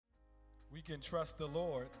We can trust the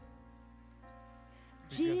Lord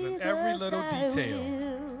because in every little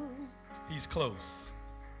detail, He's close.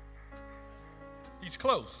 He's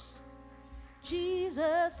close.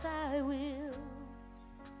 Jesus, I will.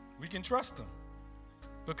 We can trust Him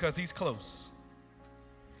because He's close.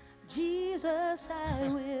 Jesus, I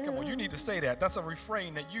will. Come on, you need to say that. That's a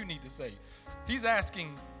refrain that you need to say. He's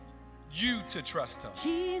asking you to trust Him.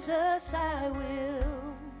 Jesus, I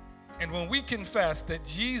will. And when we confess that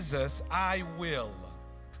Jesus, I will.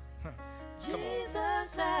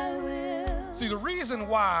 Jesus, I will. See, the reason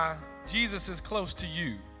why Jesus is close to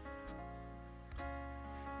you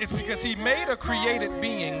is because He made a created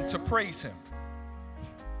being to praise Him.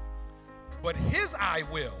 But His I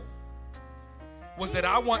will was that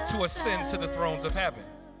I want to ascend to the thrones of heaven.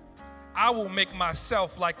 I will make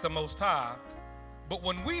myself like the Most High. But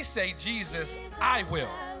when we say, Jesus, I will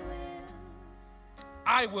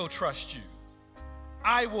trust you.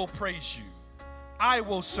 I will praise you. I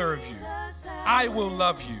will serve you. I will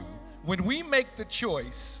love you. When we make the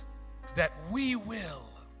choice that we will,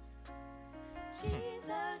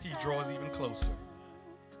 He draws even closer.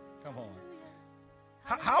 Come on.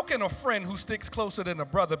 How can a friend who sticks closer than a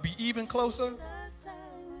brother be even closer?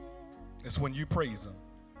 It's when you praise Him.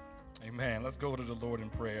 Amen. Let's go to the Lord in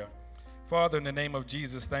prayer. Father, in the name of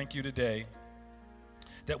Jesus, thank you today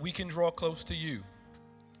that we can draw close to you,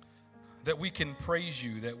 that we can praise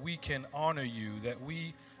you, that we can honor you, that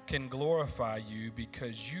we can glorify you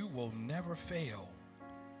because you will never fail.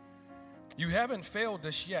 You haven't failed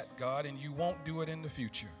us yet, God, and you won't do it in the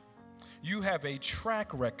future. You have a track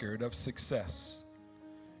record of success.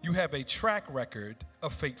 You have a track record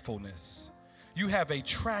of faithfulness. You have a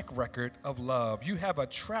track record of love. You have a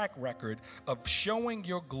track record of showing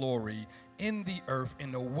your glory in the earth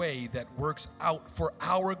in a way that works out for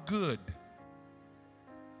our good.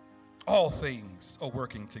 All things are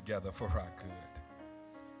working together for our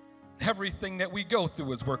good. Everything that we go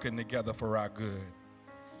through is working together for our good.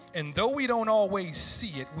 And though we don't always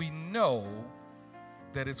see it, we know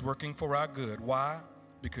that it's working for our good. Why?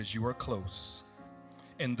 Because you are close.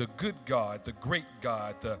 And the good God, the great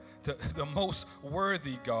God, the most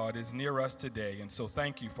worthy God is near us today. And so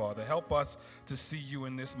thank you, Father. Help us to see you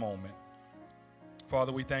in this moment.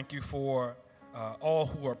 Father, we thank you for all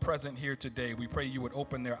who are present here today. We pray you would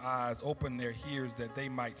open their eyes, open their ears, that they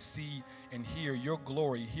might see and hear your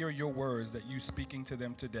glory, hear your words that you speaking to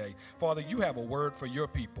them today. Father, you have a word for your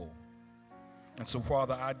people. And so,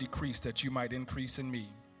 Father, I decrease that you might increase in me.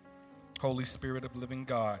 Holy Spirit of living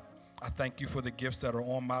God, I thank you for the gifts that are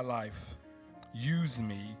on my life. Use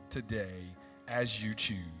me today as you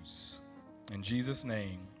choose. In Jesus'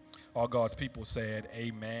 name, all God's people said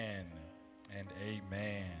amen and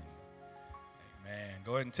amen. Amen.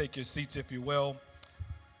 Go ahead and take your seats if you will.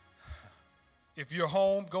 If you're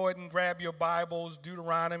home, go ahead and grab your Bibles,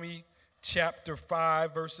 Deuteronomy chapter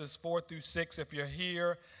 5, verses 4 through 6. If you're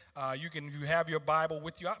here, if you have your Bible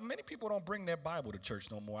with you. Many people don't bring their Bible to church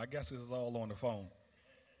no more. I guess this is all on the phone.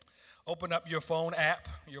 Open up your phone app,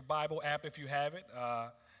 your Bible app if you have it,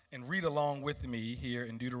 and read along with me here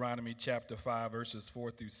in Deuteronomy chapter 5, verses 4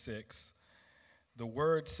 through 6. The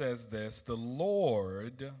word says this: the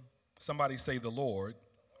Lord, somebody say the Lord,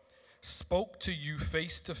 spoke to you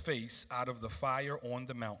face to face out of the fire on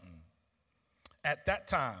the mountain. At that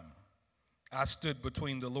time, I stood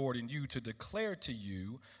between the Lord and you to declare to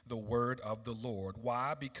you the word of the Lord.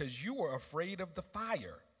 Why? Because you were afraid of the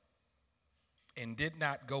fire and did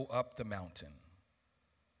not go up the mountain.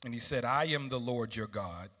 And he said, I am the Lord your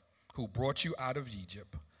God who brought you out of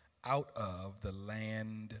Egypt, out of the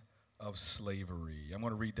land of slavery. I'm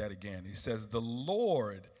going to read that again. He says, the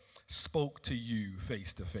Lord spoke to you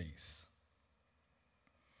face to face.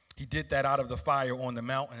 He did that out of the fire on the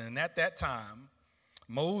mountain. And at that time,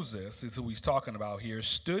 Moses, is who he's talking about here,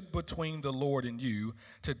 stood between the Lord and you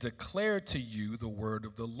to declare to you the word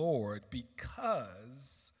of the Lord,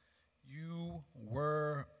 because you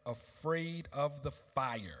were afraid of the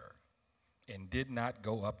fire and did not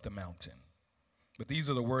go up the mountain. But these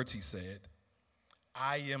are the words he said: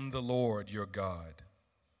 I am the Lord your God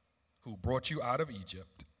who brought you out of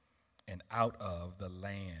Egypt and out of the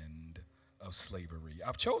land of slavery.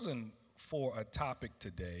 I've chosen for a topic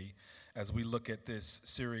today, as we look at this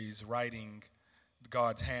series, Writing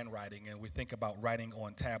God's Handwriting, and we think about writing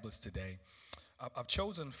on tablets today. I've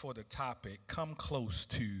chosen for the topic, come close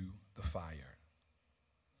to the fire.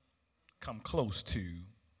 Come close to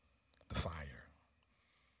the fire.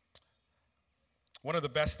 One of the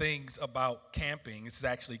best things about camping, this is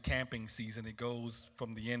actually camping season. It goes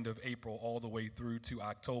from the end of April all the way through to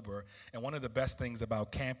October. And one of the best things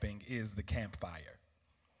about camping is the campfire.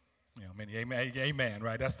 You know, many amen,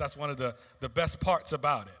 right? That's one of the best parts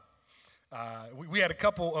about it. We had a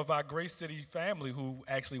couple of our Grace City family who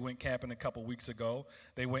actually went camping a couple weeks ago.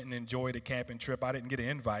 They went and enjoyed a camping trip. I didn't get an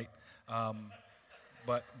invite,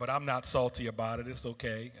 but I'm not salty about it. It's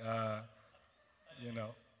okay.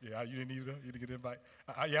 Yeah, you didn't either? You didn't get an invite?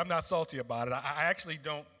 Yeah, I'm not salty about it. I actually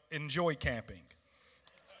don't enjoy camping.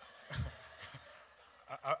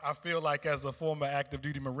 I feel like as a former active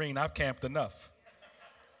duty Marine, I've camped enough.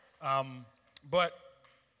 But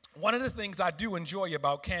one of the things I do enjoy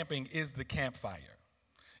about camping is the campfire.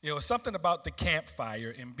 You know, something about the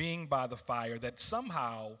campfire and being by the fire that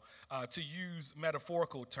somehow, to use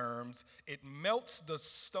metaphorical terms, it melts the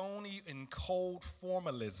stony and cold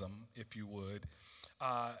formalism, if you would,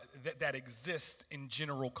 that exists in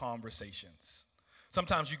general conversations.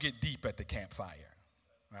 Sometimes you get deep at the campfire,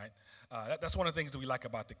 right? That's one of the things that we like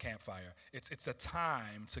about the campfire. It's a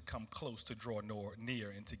time to come close, to draw near,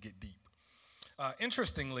 and to get deep.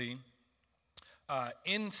 Interestingly,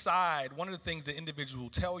 inside, one of the things that individuals will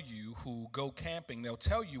tell you who go camping, they'll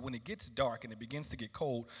tell you when it gets dark and it begins to get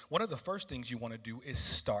cold, one of the first things you want to do is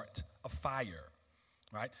start a fire,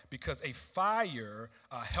 right? Because a fire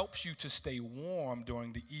helps you to stay warm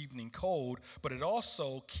during the evening cold, but it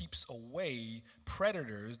also keeps away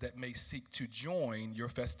predators that may seek to join your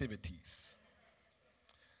festivities.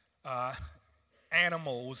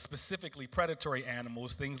 Animals, specifically predatory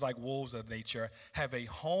animals, things like wolves of nature, have a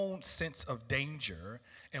honed sense of danger,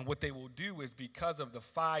 and what they will do is because of the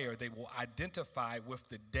fire, they will identify with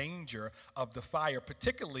the danger of the fire,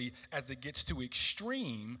 particularly as it gets too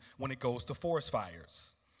extreme when it goes to forest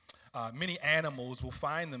fires. Many animals will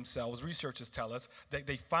find themselves, researchers tell us, that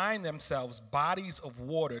they find themselves bodies of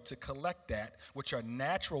water to collect at, which are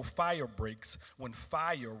natural fire breaks when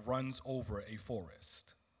fire runs over a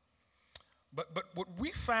forest. But what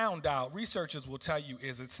we found out, researchers will tell you,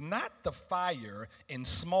 is it's not the fire in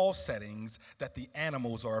small settings that the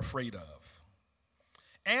animals are afraid of.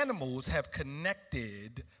 Animals have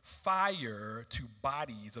connected fire to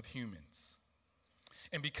bodies of humans.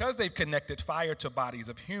 And because they've connected fire to bodies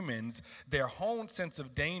of humans, their honed sense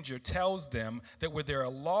of danger tells them that where there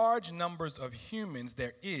are large numbers of humans,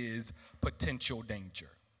 there is potential danger.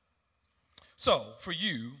 So for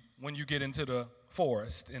you, when you get into the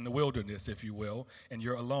forest, in the wilderness, if you will, and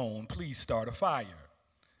you're alone, please start a fire.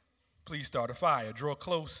 Please start a fire. Draw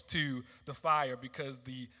close to the fire, because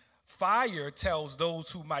the fire tells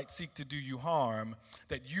those who might seek to do you harm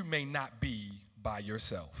that you may not be by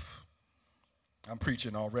yourself. I'm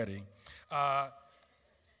preaching already.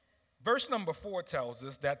 Verse number 4 tells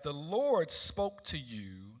us that the Lord spoke to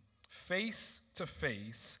you face to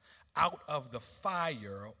face out of the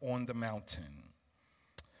fire on the mountain.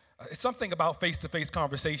 It's something about face-to-face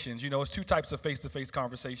conversations. You know, it's two types of face-to-face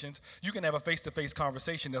conversations. You can have a face-to-face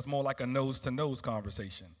conversation that's more like a nose-to-nose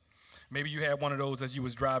conversation. Maybe you had one of those as you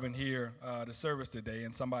was driving here to service today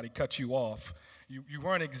and somebody cut you off. You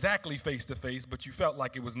weren't exactly face-to-face, but you felt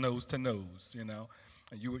like it was nose-to-nose, you know.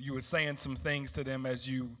 You were saying some things to them as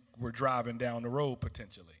you were driving down the road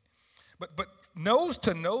potentially. But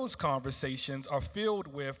nose-to-nose conversations are filled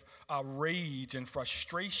with rage and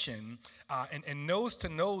frustration, and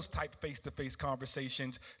nose-to-nose type face-to-face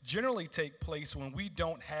conversations generally take place when we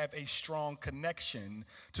don't have a strong connection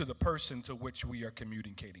to the person to which we are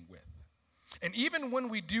communicating with. And even when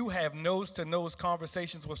we do have nose-to-nose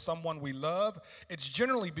conversations with someone we love, it's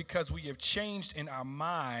generally because we have changed in our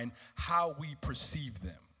mind how we perceive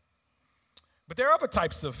them. But there are other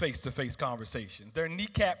types of face-to-face conversations. There are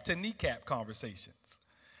kneecap-to-kneecap conversations.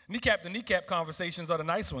 Kneecap-to-kneecap conversations are the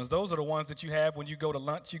nice ones. Those are the ones that you have when you go to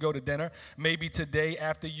lunch, you go to dinner. Maybe today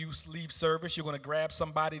after you leave service, you're going to grab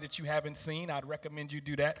somebody that you haven't seen. I'd recommend you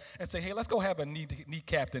do that and say, hey, let's go have a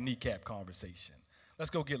kneecap-to-kneecap conversation. Let's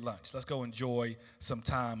go get lunch. Let's go enjoy some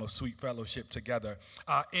time of sweet fellowship together.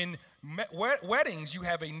 In weddings, you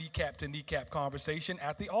have a kneecap-to-kneecap conversation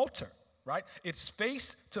at the altar. Right? It's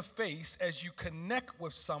face to face as you connect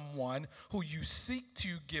with someone who you seek to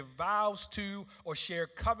give vows to or share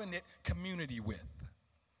covenant community with.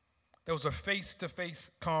 Those are face to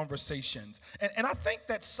face conversations. And I think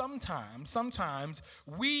that sometimes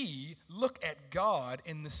we look at God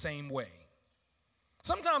in the same way.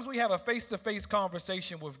 Sometimes we have a face to face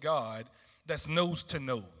conversation with God that's nose to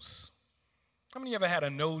nose. How many of you ever had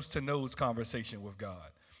a nose to nose conversation with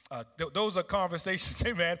God? Those are conversations,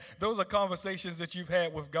 amen. Those are conversations that you've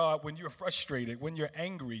had with God when you're frustrated, when you're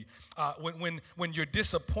angry, when you're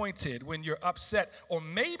disappointed, when you're upset, or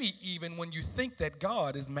maybe even when you think that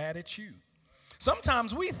God is mad at you.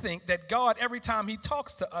 Sometimes we think that God, every time he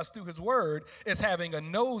talks to us through his word, is having a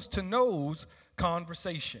nose-to-nose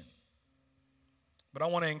conversation. But I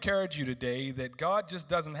want to encourage you today that God just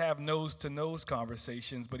doesn't have nose-to-nose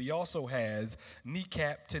conversations, but he also has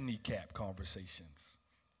kneecap-to-kneecap conversations.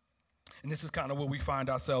 And this is kind of where we find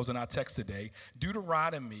ourselves in our text today.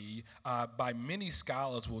 Deuteronomy, by many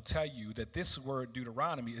scholars, will tell you that this word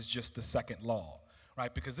Deuteronomy is just the second law,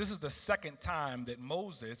 right? Because this is the second time that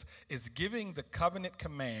Moses is giving the covenant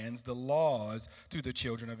commands, the laws, to the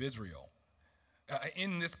children of Israel.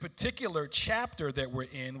 In this particular chapter that we're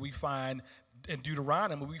in, we find, in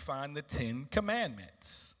Deuteronomy, we find the 10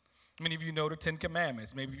 Commandments. Many of you know the 10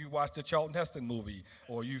 Commandments. Maybe you watched the Charlton Heston movie,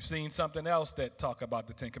 or you've seen something else that talk about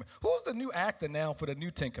the 10 Commandments. Who's the new actor now for the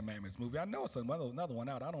new 10 Commandments movie? I know it's another one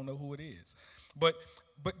out. I don't know who it is. But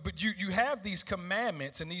you have these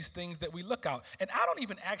commandments and these things that we look out. And I don't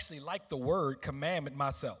even actually like the word commandment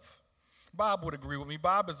myself. Bob would agree with me.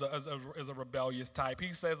 Bob is a rebellious type.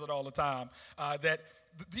 He says it all the time, that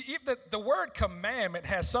the word commandment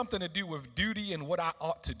has something to do with duty and what I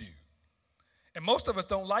ought to do. And most of us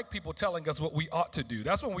don't like people telling us what we ought to do.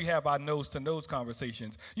 That's when we have our nose-to-nose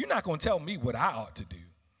conversations. You're not going to tell me what I ought to do.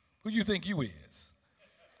 Who do you think you is?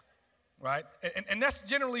 Right? And that's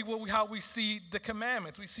generally how we see the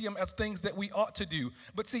commandments. We see them as things that we ought to do.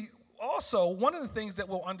 But see, also, one of the things that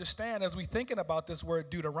we'll understand as we're thinking about this word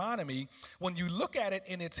Deuteronomy, when you look at it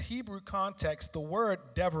in its Hebrew context, the word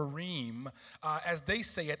devarim, as they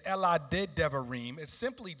say it, eladid devarim, it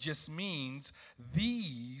simply just means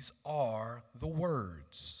these are the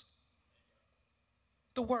words.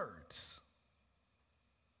 The words.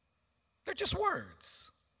 They're just words.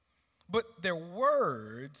 But they're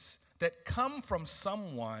words that come from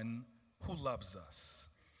someone who loves us.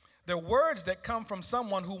 They're words that come from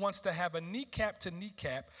someone who wants to have a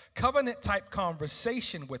kneecap-to-kneecap, covenant-type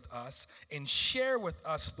conversation with us and share with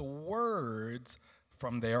us the words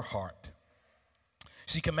from their heart.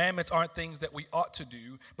 See, commandments aren't things that we ought to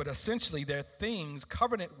do, but essentially they're things,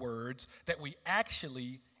 covenant words, that we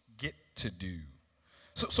actually get to do.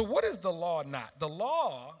 So what is the law not? The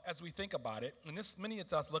law, as we think about it, and many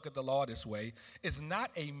of us look at the law this way, is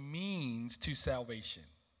not a means to salvation.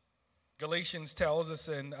 Galatians tells us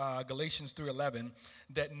in Galatians 3:11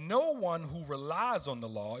 that no one who relies on the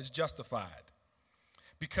law is justified,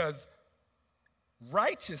 because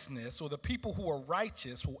righteousness, or the people who are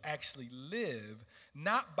righteous, will actually live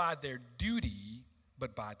not by their duty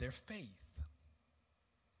but by their faith.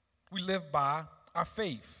 We live by our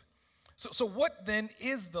faith. So what then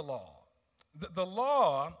is the law? The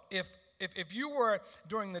law, if you were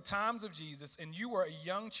during the times of Jesus and you were a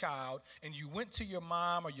young child and you went to your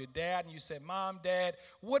mom or your dad and you said, Mom, Dad,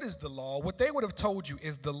 what is the law? What they would have told you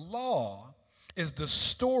is the law is the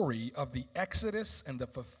story of the Exodus and the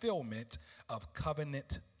fulfillment of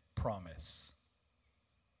covenant promise.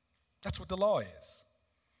 That's what the law is.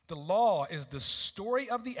 The law is the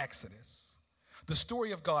story of the Exodus, the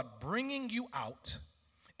story of God bringing you out,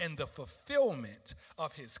 and the fulfillment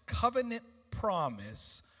of his covenant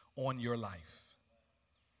promise on your life.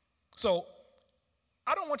 So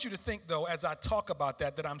I don't want you to think, though, as I talk about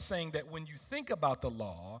that I'm saying that when you think about the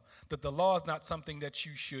law, that the law is not something that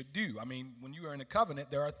you should do. I mean, when you are in a covenant,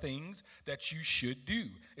 there are things that you should do.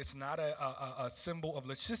 It's not a symbol of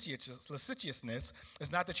licentiousness.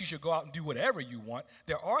 It's not that you should go out and do whatever you want.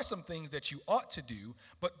 There are some things that you ought to do,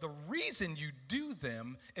 but the reason you do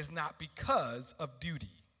them is not because of duty.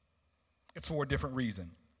 It's for a different reason.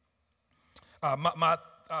 My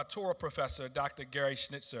Torah professor, Dr. Gary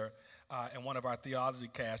Schnitzer, in one of our theology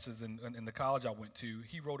classes in the college I went to,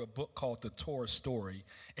 he wrote a book called The Torah Story.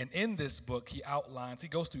 And in this book, he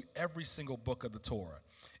goes through every single book of the Torah.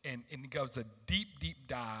 And he goes a deep, deep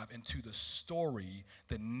dive into the story,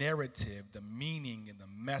 the narrative, the meaning, and the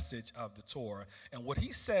message of the Torah. And what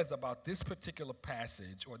he says about this particular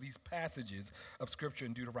passage, or these passages of Scripture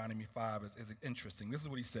in Deuteronomy 5 is interesting. This is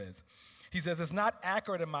what he says. He says, it's not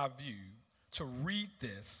accurate in my view to read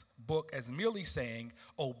this book as merely saying,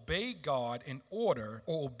 obey in order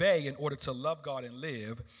to love God and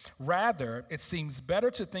live. Rather, it seems better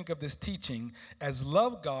to think of this teaching as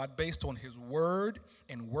love God based on his word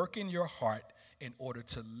and work in your heart in order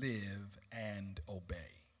to live and obey.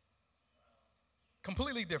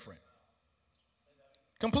 Completely different.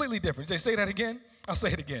 Completely different. Say that again? I'll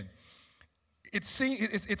say it again.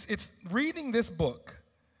 It's reading this book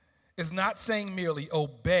is not saying merely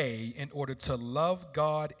obey in order to love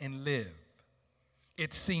God and live.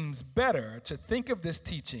 It seems better to think of this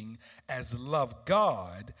teaching as love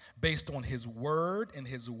God based on his word and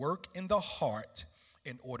his work in the heart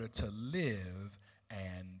in order to live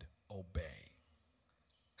and obey.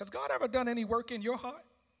 Has God ever done any work in your heart?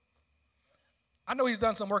 I know he's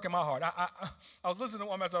done some work in my heart. I was listening to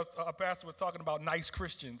one as a pastor was talking about nice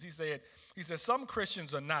Christians. He said some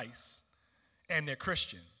Christians are nice and they're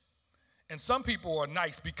Christian. And some people are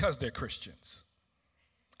nice because they're Christians.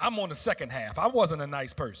 I'm on the second half. I wasn't a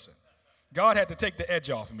nice person. God had to take the edge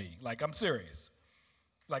off me. Like, I'm serious.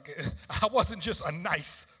 Like, I wasn't just a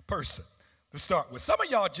nice person to start with. Some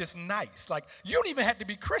of y'all just nice. Like, you don't even have to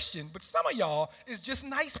be Christian, but some of y'all is just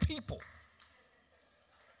nice people.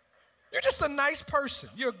 You're just a nice person.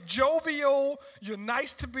 You're jovial. You're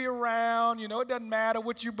nice to be around. You know, it doesn't matter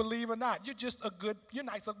what you believe or not. You're just a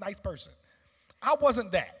nice person. I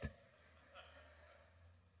wasn't that.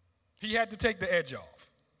 He had to take the edge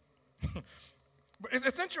off. But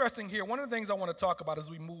it's interesting here. One of the things I want to talk about as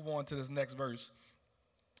we move on to this next verse.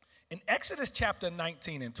 In Exodus chapter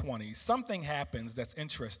 19 and 20, something happens that's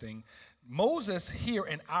interesting. Moses here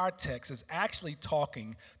in our text is actually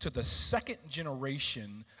talking to the second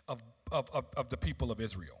generation of the people of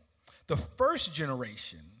Israel. The first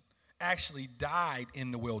generation actually died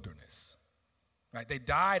in the wilderness. Right? They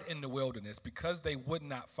died in the wilderness because they would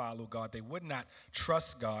not follow God. They would not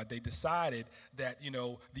trust God. They decided that,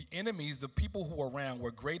 the enemies, the people who were around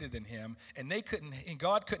were greater than him, and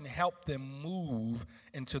God couldn't help them move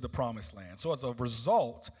into the promised land. So as a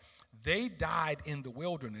result, they died in the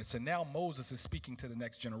wilderness, and now Moses is speaking to the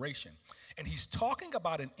next generation. And he's talking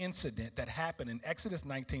about an incident that happened in Exodus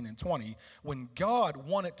 19 and 20 when God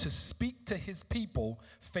wanted to speak to his people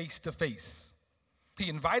face to face. He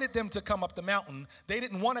invited them to come up the mountain. They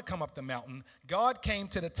didn't want to come up the mountain. God came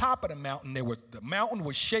to the top of the mountain. The mountain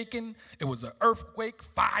was shaking. It was an earthquake.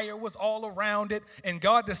 Fire was all around it. And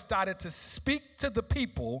God decided to speak to the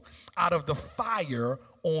people out of the fire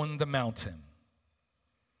on the mountain.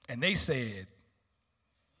 And they said,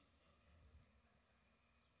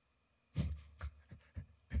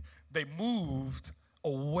 they moved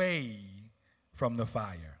away from the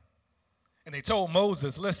fire. And they told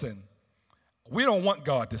Moses, listen, we don't want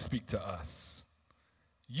God to speak to us.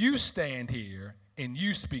 You stand here and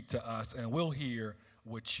you speak to us and we'll hear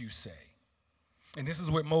what you say. And this is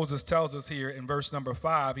what Moses tells us here in verse number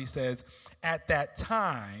 5. He says, at that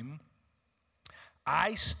time,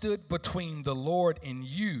 I stood between the Lord and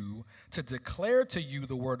you to declare to you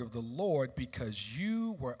the word of the Lord because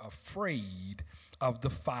you were afraid of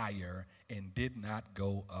the fire and did not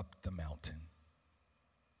go up the mountain.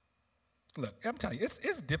 Look, I'm telling you,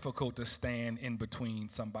 it's difficult to stand in between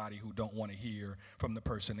somebody who don't want to hear from the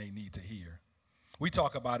person they need to hear. We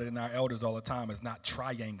talk about it in our elders all the time as not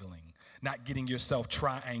triangling, not getting yourself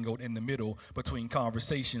triangled in the middle between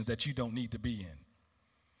conversations that you don't need to be in.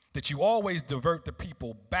 That you always divert the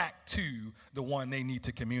people back to the one they need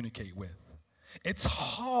to communicate with. It's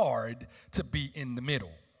hard to be in the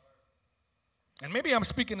middle. And maybe I'm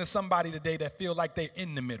speaking to somebody today that feel like they're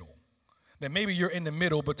in the middle. That maybe you're in the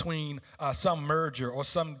middle between some merger or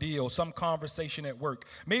some deal, some conversation at work.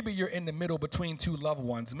 Maybe you're in the middle between two loved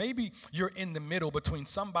ones. Maybe you're in the middle between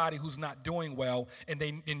somebody who's not doing well and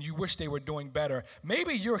you wish they were doing better.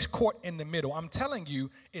 Maybe you're caught in the middle. I'm telling you,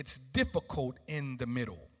 it's difficult in the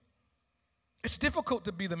middle. It's difficult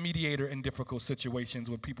to be the mediator in difficult situations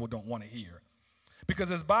where people don't want to hear.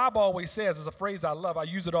 Because as Bob always says, it's a phrase I love. I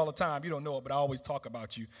use it all the time. You don't know it, but I always talk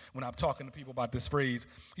about you when I'm talking to people about this phrase.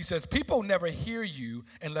 He says, people never hear you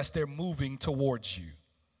unless they're moving towards you.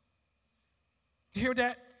 You hear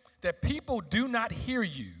that? That people do not hear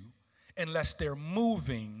you unless they're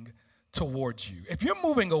moving towards you. If you're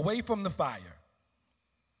moving away from the fire,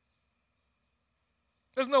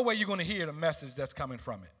 there's no way you're going to hear the message that's coming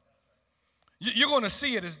from it. You're going to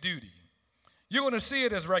see it as duty. You're going to see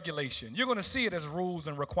it as regulation. You're going to see it as rules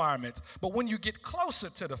and requirements. But when you get closer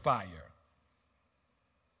to the fire,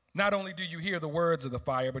 not only do you hear the words of the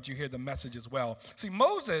fire, but you hear the message as well. See,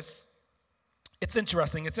 Moses, it's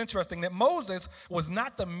interesting that Moses was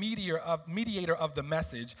not the mediator of the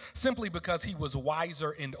message simply because he was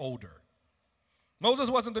wiser and older.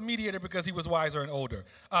 Moses wasn't the mediator because he was wiser and older.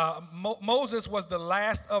 Moses was the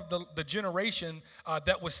last of the generation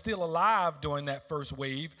that was still alive during that first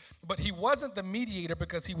wave, but he wasn't the mediator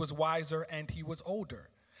because he was wiser and he was older.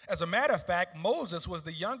 As a matter of fact, Moses was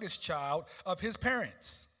the youngest child of his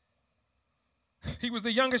parents. He was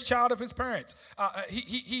the youngest child of his parents.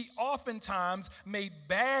 He oftentimes made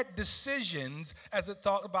bad decisions as it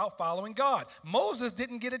thought about following God. Moses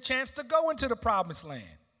didn't get a chance to go into the promised land.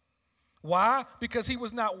 Why? Because he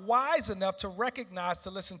was not wise enough to recognize,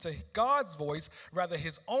 to listen to God's voice, rather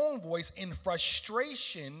his own voice in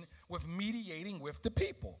frustration with mediating with the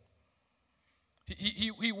people.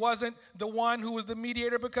 He wasn't the one who was the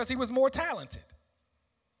mediator because he was more talented.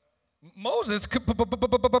 Moses could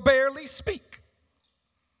barely speak.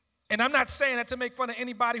 And I'm not saying that to make fun of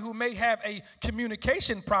anybody who may have a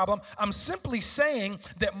communication problem. I'm simply saying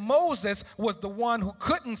that Moses was the one who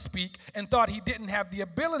couldn't speak and thought he didn't have the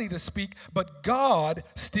ability to speak, but God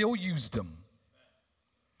still used him.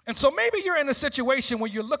 And so maybe you're in a situation where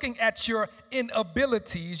you're looking at your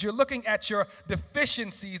inabilities, you're looking at your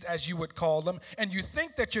deficiencies, as you would call them, and you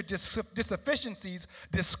think that your deficiencies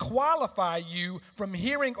disqualify you from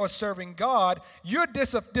hearing or serving God. Your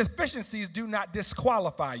deficiencies do not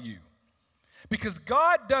disqualify you, because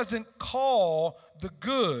God doesn't call the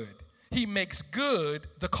good. He makes good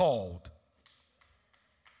the called.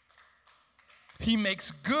 He makes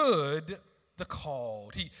good the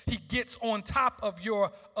called. He gets on top of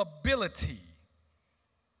your ability.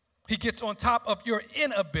 He gets on top of your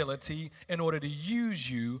inability in order to use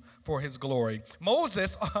you for his glory.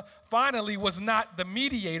 Moses finally was not the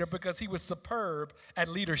mediator because he was superb at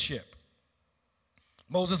leadership.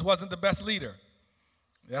 Moses wasn't the best leader.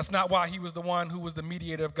 That's not why he was the one who was the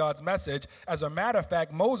mediator of God's message. As a matter of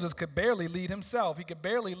fact, Moses could barely lead himself. He could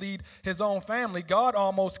barely lead his own family. God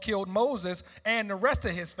almost killed Moses and the rest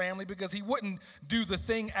of his family because he wouldn't do the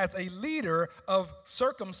thing as a leader of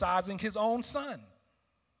circumcising his own son.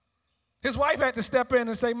 His wife had to step in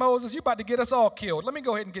and say, Moses, you're about to get us all killed. Let me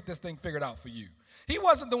go ahead and get this thing figured out for you. He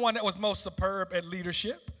wasn't the one that was most superb at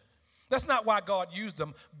leadership. That's not why God used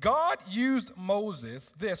him. God used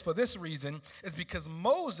Moses, for this reason, is because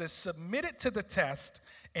Moses submitted to the test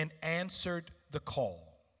and answered the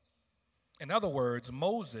call. In other words,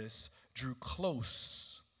 Moses drew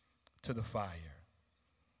close to the fire.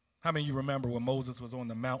 How many of you remember when Moses was on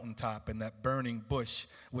the mountaintop and that burning bush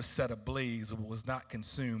was set ablaze but was not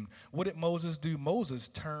consumed? What did Moses do? Moses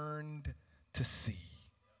turned to see.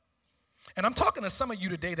 And I'm talking to some of you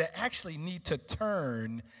today that actually need to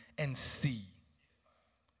turn and see.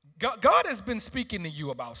 God has been speaking to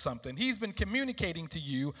you about something. He's been communicating to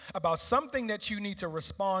you about something that you need to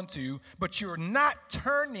respond to, but you're not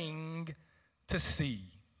turning to see,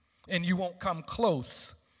 and you won't come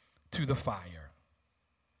close to the fire.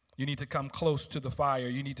 You need to come close to the fire.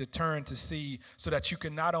 You need to turn to see so that you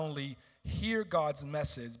can not only hear God's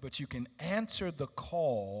message, but you can answer the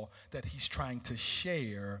call that he's trying to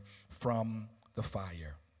share from the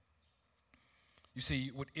fire. You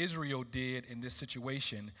see, what Israel did in this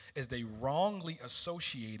situation is they wrongly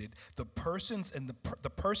associated the person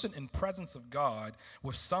in presence of God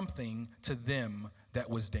with something to them that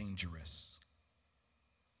was dangerous.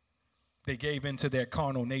 They gave into their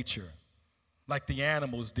carnal nature. Like the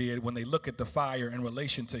animals did when they look at the fire in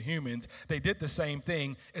relation to humans, they did the same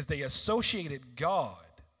thing as they associated God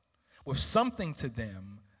with something to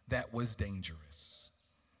them that was dangerous.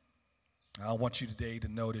 I want you today to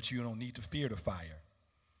know that you don't need to fear the fire.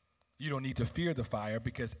 You don't need to fear the fire,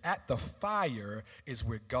 because at the fire is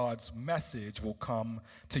where God's message will come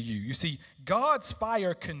to you. You see, God's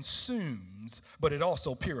fire consumes, but it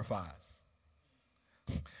also purifies.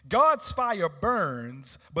 God's fire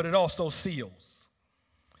burns, but it also seals.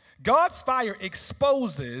 God's fire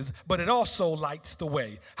exposes, but it also lights the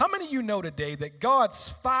way. How many of you know today that God's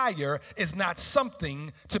fire is not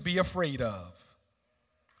something to be afraid of?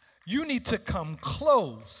 You need to come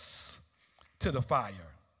close to the fire.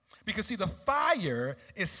 Because, see, the fire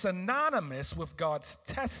is synonymous with God's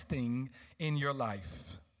testing in your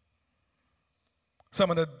life.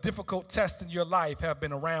 Some of the difficult tests in your life have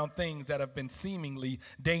been around things that have been seemingly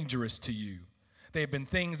dangerous to you. They have been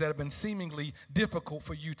things that have been seemingly difficult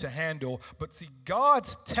for you to handle. But see,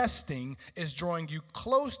 God's testing is drawing you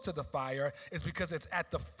close to the fire, is because it's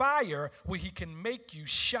at the fire where he can make you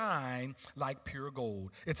shine like pure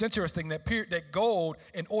gold. It's interesting that gold,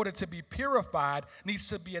 in order to be purified, needs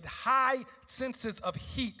to be at high senses of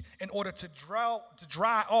heat in order to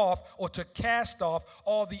dry off or to cast off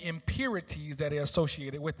all the impurities that are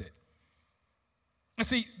associated with it. And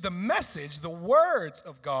see, the message, the words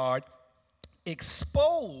of God,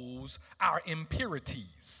 expose our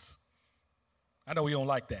impurities. I know we don't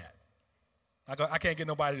like that. I can't get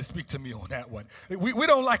nobody to speak to me on that one. We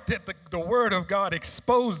don't like that the word of God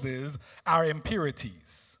exposes our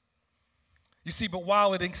impurities. You see, but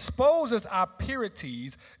while it exposes our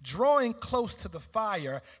purities, drawing close to the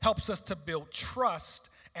fire helps us to build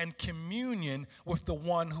trust and communion with the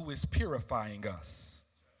one who is purifying us.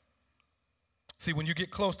 See, when you get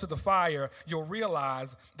close to the fire, you'll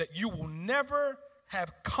realize that you will never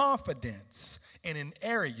have confidence in an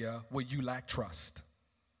area where you lack trust.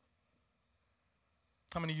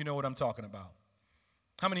 How many of you know what I'm talking about?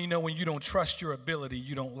 How many of you know when you don't trust your ability,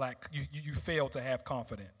 you fail to have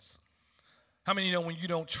confidence? How many know when you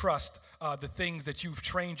don't trust the things that you've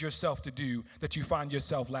trained yourself to do, that you find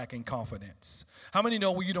yourself lacking confidence? How many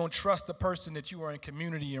know when you don't trust the person that you are in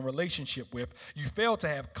community and relationship with, you fail to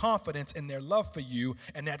have confidence in their love for you,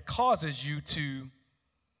 and that causes you to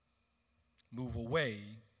move away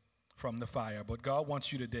from the fire? But God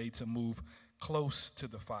wants you today to move close to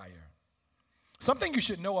the fire. Something you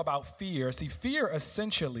should know about fear. See, fear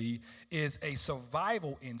essentially is a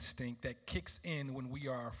survival instinct that kicks in when we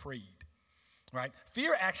are afraid. Right?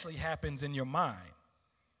 Fear actually happens in your mind.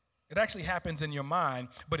 It actually happens in your mind,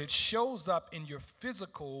 but it shows up in your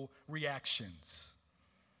physical reactions.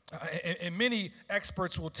 And many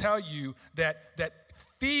experts will tell you that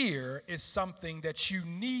fear is something that you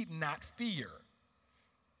need not fear.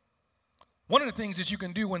 One of the things that you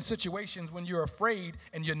can do in situations when you're afraid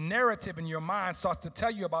and your narrative in your mind starts to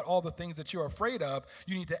tell you about all the things that you're afraid of,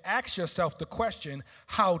 you need to ask yourself the question,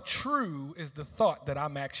 how true is the thought that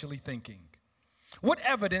I'm actually thinking? What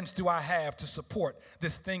evidence do I have to support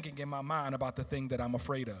this thinking in my mind about the thing that I'm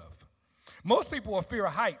afraid of? Most people are fear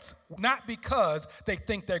of heights, not because they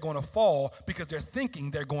think they're going to fall, because they're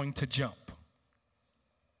thinking they're going to jump.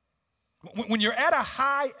 When you're at a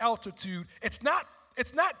high altitude, it's not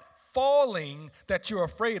falling that you're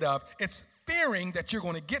afraid of. It's fearing that you're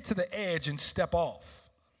going to get to the edge and step off.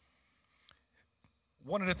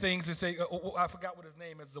 One of the things they say, I forgot what his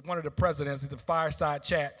name is, one of the presidents, the fireside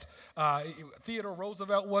chats, Theodore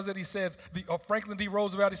Roosevelt was it? He says, or Franklin D.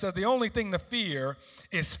 Roosevelt, he says, the only thing to fear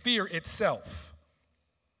is fear itself.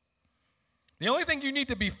 The only thing you need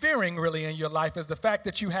to be fearing really in your life is the fact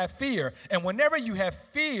that you have fear. And whenever you have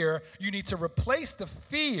fear, you need to replace the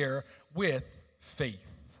fear with faith.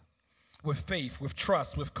 With faith, with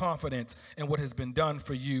trust, with confidence in what has been done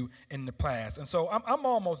for you in the past. And so I'm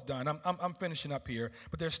almost done. I'm finishing up here.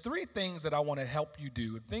 But there's three things that I want to help you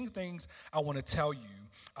do. Things I want to tell you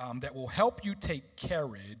that will help you take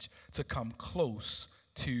courage to come close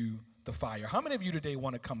to the fire. How many of you today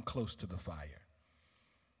want to come close to the fire?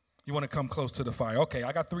 You want to come close to the fire. Okay,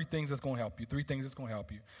 I got three things that's going to help you. Three things that's going to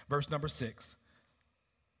help you. Verse number 6.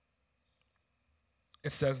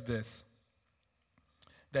 It says this.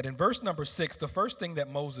 That in verse number 6, the first thing that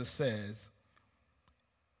Moses says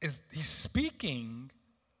is he's speaking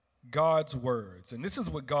God's words. And this is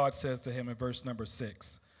what God says to him in verse number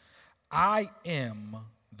 6. I am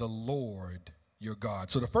the Lord your God.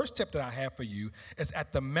 So the first tip that I have for you is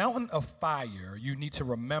at the mountain of fire, you need to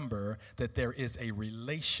remember that there is a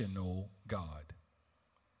relational God.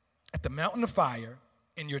 At the mountain of fire,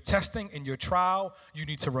 in your testing, in your trial, you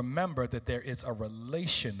need to remember that there is a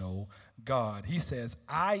relational God. He says,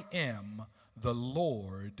 I am the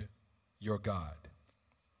Lord your God.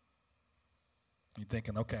 You're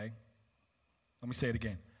thinking, okay, let me say it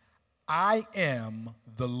again. I am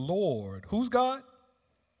the Lord. Who's God?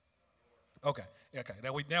 Okay.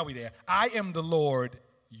 Now we there. I am the Lord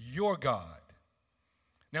your God.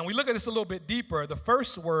 Now we look at this a little bit deeper. The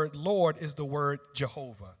first word, Lord, is the word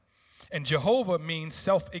Jehovah. And Jehovah means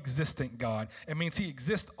self-existent God. It means he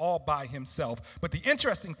exists all by himself. But the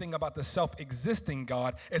interesting thing about the self-existing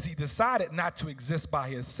God is he decided not to exist by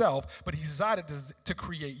himself, but he decided to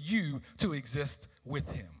create you to exist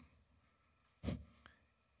with him.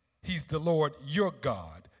 He's the Lord, your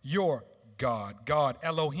God, God,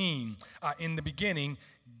 Elohim. In the beginning,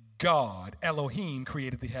 God, Elohim,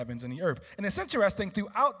 created the heavens and the earth. And it's interesting,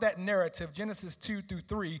 throughout that narrative, Genesis 2 through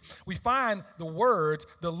 3, we find the words,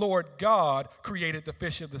 the Lord God created the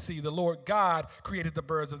fish of the sea. The Lord God created the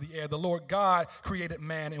birds of the air. The Lord God created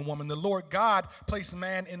man and woman. The Lord God placed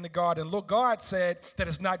man in the garden. Lord God said that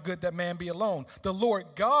it's not good that man be alone. The Lord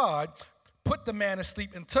God put the man to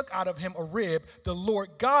sleep and took out of him a rib. The Lord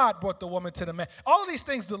God brought the woman to the man. All of these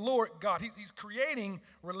things, the Lord God, he's creating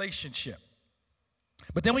relationship.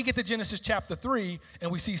 But then we get to Genesis chapter 3,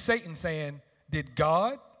 and we see Satan saying, did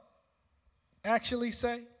God actually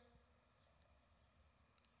say?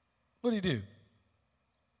 What did he do?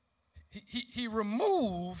 He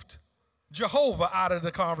removed Jehovah out of the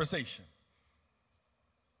conversation.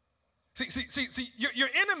 See, your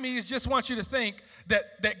enemies just want you to think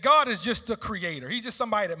that God is just a creator. He's just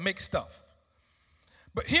somebody that makes stuff.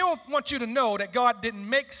 But he don't want you to know that God didn't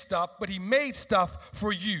make stuff, but he made stuff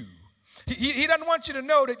for you. He doesn't want you to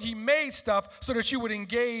know that he made stuff so that you would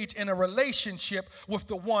engage in a relationship with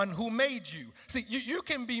the one who made you. See, you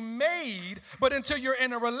can be made, but until you're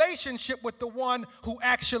in a relationship with the one who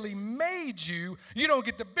actually made you, you don't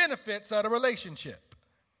get the benefits of the relationship.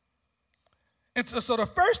 And so the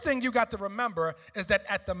first thing you got to remember is that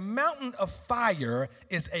at the mountain of fire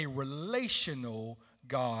is a relational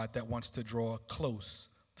God that wants to draw close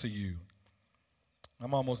to you.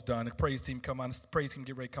 I'm almost done. The praise team come on. Praise team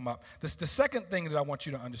get ready to come up. The second thing that I want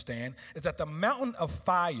you to understand is that the mountain of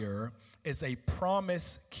fire is a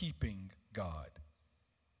promise-keeping God.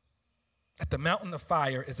 At the mountain of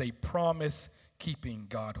fire is a promise-keeping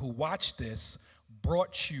God who, watch this,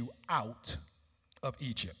 brought you out of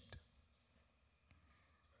Egypt.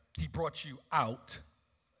 He brought you out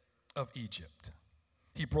of Egypt.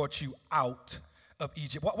 He brought you out of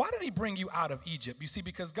Egypt. Why did he bring you out of Egypt? You see,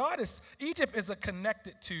 because Egypt is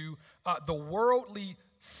connected to the worldly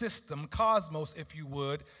system, cosmos, if you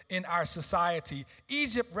would, in our society.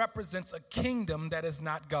 Egypt represents a kingdom that is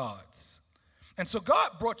not God's. And so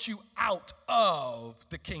God brought you out of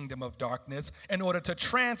the kingdom of darkness in order to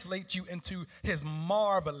translate you into his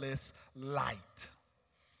marvelous light.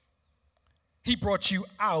 He brought you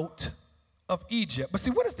out of Egypt. But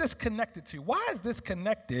see, what is this connected to? Why is this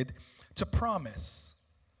connected to promise?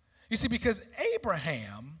 You see, because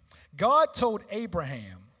God told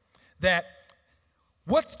Abraham that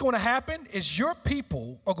what's going to happen is your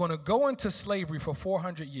people are going to go into slavery for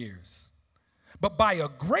 400 years. But by a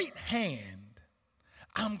great hand,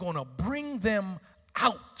 I'm going to bring them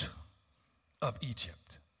out of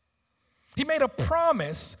Egypt. He made a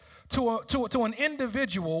promise to an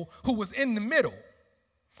individual who was in the middle.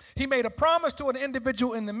 He made a promise to an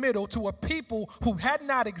individual in the middle, to a people who had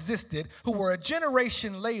not existed, who were a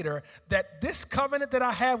generation later, that this covenant that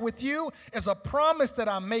I have with you is a promise that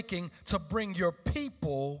I'm making to bring your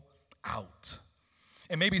people out.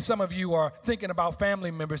 And maybe some of you are thinking about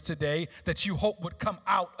family members today that you hope would come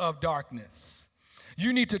out of darkness.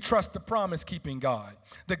 You need to trust the promise-keeping God,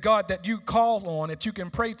 the God that you call on, that you can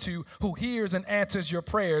pray to, who hears and answers your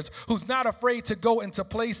prayers, who's not afraid to go into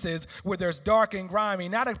places where there's dark and grimy,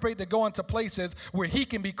 not afraid to go into places where he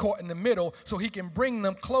can be caught in the middle so he can bring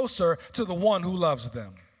them closer to the one who loves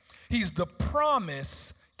them. He's the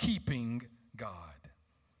promise-keeping God.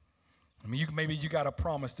 I mean, maybe you got a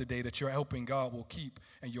promise today that you're hoping God will keep,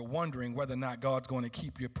 and you're wondering whether or not God's going to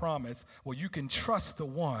keep your promise. Well, you can trust the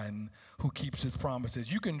one who keeps his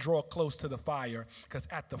promises. You can draw close to the fire, because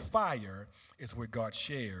at the fire is where God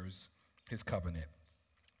shares his covenant.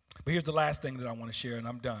 But here's the last thing that I want to share, and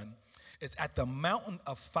I'm done. It's at the mountain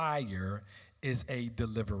of fire is a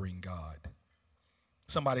delivering God.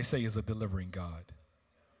 Somebody say is a delivering God.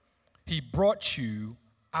 He brought you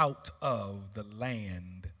out of the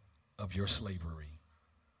land of your slavery.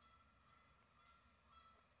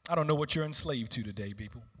 I don't know what you're enslaved to today,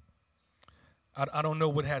 people. I don't know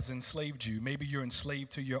what has enslaved you. Maybe you're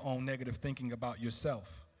enslaved to your own negative thinking about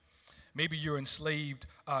yourself. Maybe you're enslaved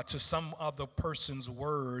to some other person's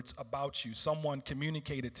words about you. Someone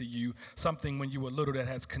communicated to you something when you were little that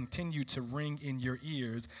has continued to ring in your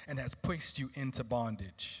ears and has pushed you into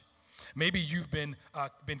bondage. Maybe you've been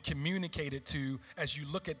communicated to as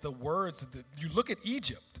you look at the words, you look at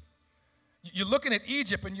Egypt. You're looking at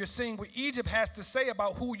Egypt and you're seeing what Egypt has to say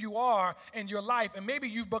about who you are in your life, and maybe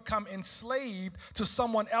you've become enslaved to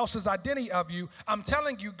someone else's identity of you. I'm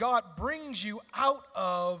telling you, God brings you out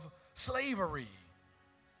of slavery.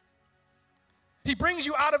 He brings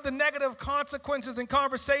you out of the negative consequences and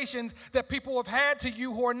conversations that people have had to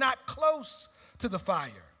you who are not close to the fire.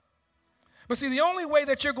 But see, the only way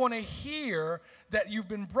that you're going to hear that you've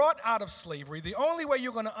been brought out of slavery, the only way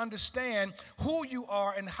you're going to understand who you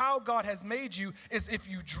are and how God has made you is if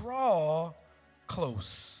you draw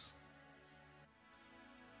close.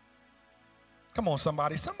 Come on,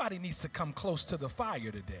 somebody. Somebody needs to come close to the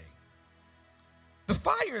fire today. The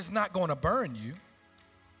fire is not going to burn you.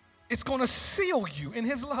 It's going to seal you in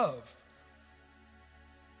his love.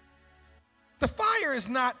 The fire is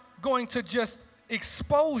not going to just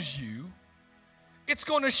expose you. It's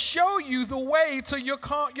going to show you the way to your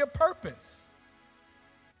purpose.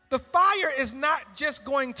 The fire is not just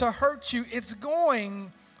going to hurt you, it's going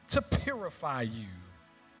to purify you.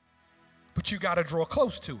 But you got to draw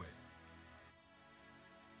close to it.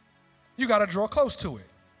 You got to draw close to it.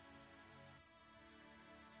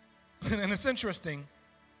 And it's interesting,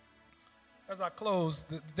 as I close,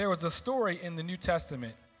 there was a story in the New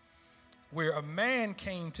Testament where a man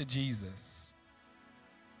came to Jesus.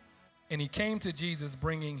 And he came to Jesus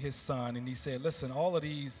bringing his son, and he said, listen, all of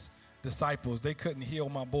these disciples, they couldn't heal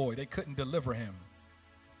my boy. They couldn't deliver him.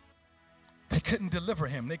 They couldn't deliver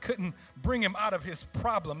him. They couldn't bring him out of his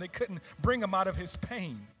problem. They couldn't bring him out of his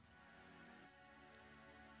pain.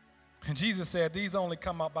 And Jesus said, these only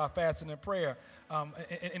come out by fasting and prayer.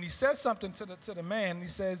 And he says something to the man. He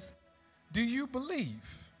says, do you believe?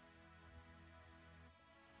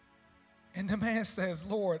 And the man says,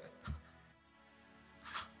 Lord,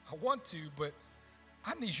 I want to, but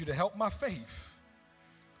I need you to help my faith.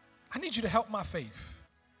 I need you to help my faith.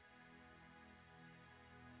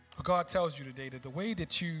 But God tells you today that the way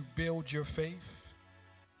that you build your faith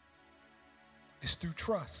is through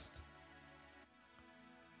trust.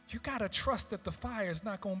 You got to trust that the fire is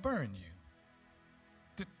not going to burn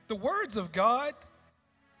you. The words of God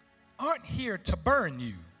aren't here to burn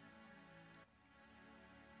you.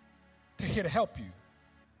 They're here to help you.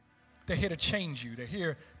 They're here to change you. They're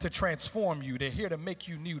here to transform you. They're here to make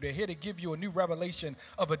you new. They're here to give you a new revelation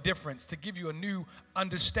of a difference, to give you a new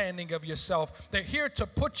understanding of yourself. They're here to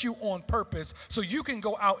put you on purpose so you can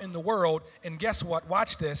go out in the world and guess what?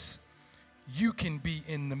 Watch this. You can be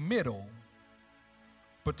in the middle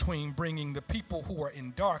between bringing the people who are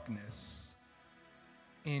in darkness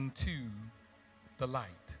into the light.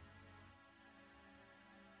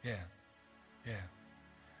 Yeah.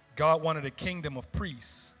 God wanted a kingdom of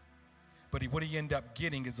priests, but what he ended up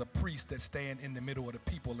getting is a priest that stand in the middle of the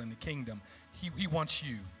people in the kingdom. He wants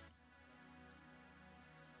you.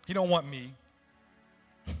 He don't want me.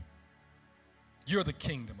 You're the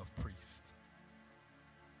kingdom of priests.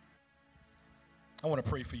 I want to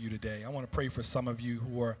pray for you today. I want to pray for some of you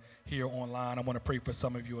who are here online. I want to pray for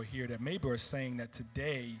some of you who are here that maybe are saying that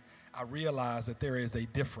today I realize that there is a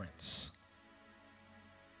difference.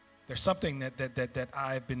 There's something that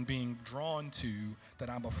I've been being drawn to that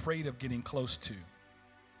I'm afraid of getting close to.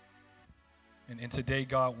 And today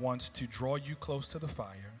God wants to draw you close to the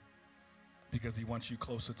fire because he wants you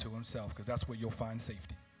closer to himself, because that's where you'll find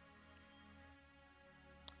safety.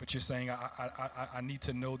 But you're saying, I need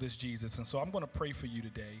to know this Jesus. And so I'm going to pray for you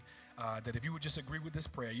today that if you would just agree with this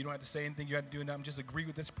prayer. You don't have to say anything. You have to do nothing. Just agree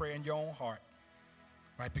with this prayer in your own heart.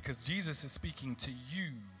 Right? Because Jesus is speaking to you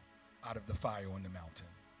out of the fire on the mountain.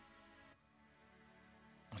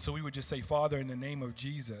 So we would just say, Father, in the name of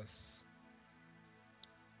Jesus,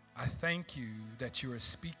 I thank you that you are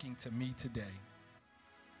speaking to me today.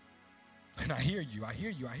 And I hear you. I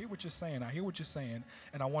hear what you're saying.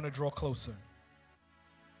 And I want to draw closer.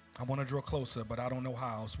 I want to draw closer, but I don't know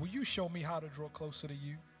how. So will you show me how to draw closer to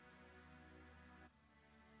you?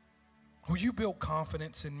 Will you build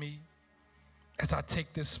confidence in me as I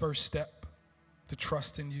take this first step to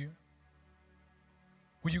trust in you?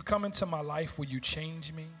 Will you come into my life? Will you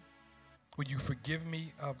change me? Will you forgive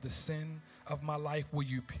me of the sin of my life? Will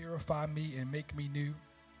you purify me and make me new?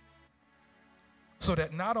 So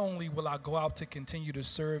that not only will I go out to continue to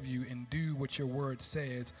serve you and do what your word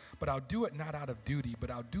says, but I'll do it not out of duty,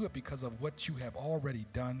 but I'll do it because of what you have already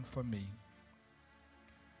done for me.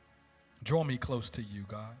 Draw me close to you,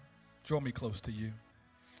 God. Draw me close to you.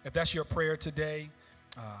 If that's your prayer today,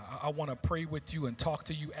 I want to pray with you and talk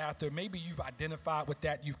to you after. Maybe you've identified with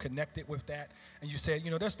that, you've connected with that, and you said,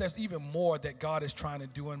 there's even more that God is trying to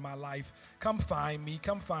do in my life. Come find me,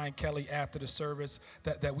 come find Kelly after the service,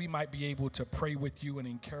 that we might be able to pray with you and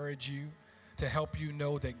encourage you, to help you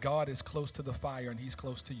know that God is close to the fire and he's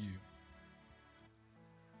close to you.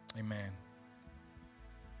 Amen.